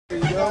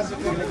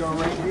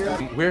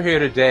We're here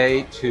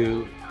today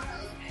to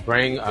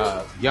bring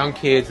young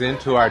kids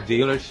into our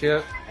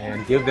dealership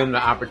and give them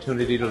the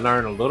opportunity to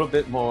learn a little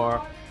bit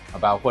more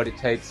about what it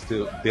takes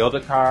to build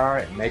a car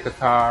and make a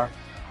car.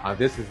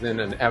 This is in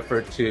an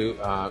effort to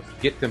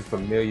get them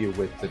familiar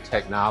with the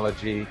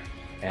technology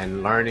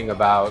and learning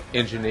about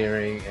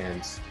engineering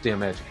and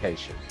STEM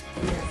education.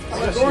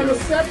 We're going to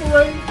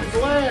separate the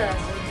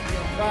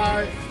glass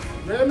by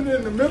ramming it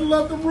in the middle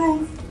of the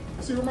roof.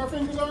 See where my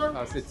fingers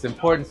are? It's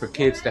important for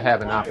kids to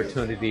have an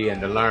opportunity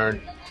and to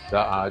learn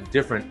the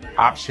different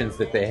options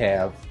that they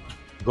have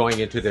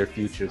going into their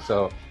future.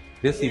 So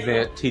this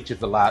event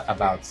teaches a lot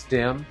about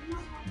STEM,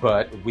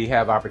 but we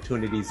have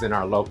opportunities in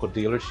our local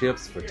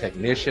dealerships for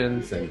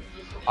technicians and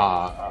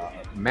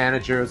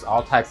managers,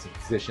 all types of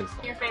positions.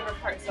 Your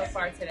favorite part so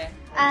far today?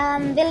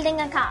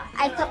 Building a car.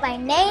 I put my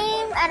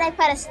name and I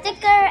put a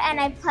sticker and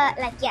I put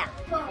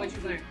What'd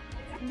you learn?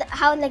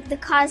 How the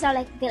cars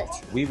are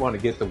built. We want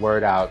to get the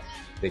word out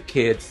that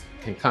kids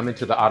can come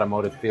into the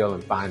automotive field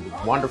and find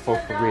wonderful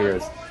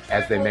careers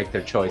as they make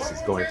their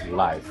choices going through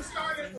life.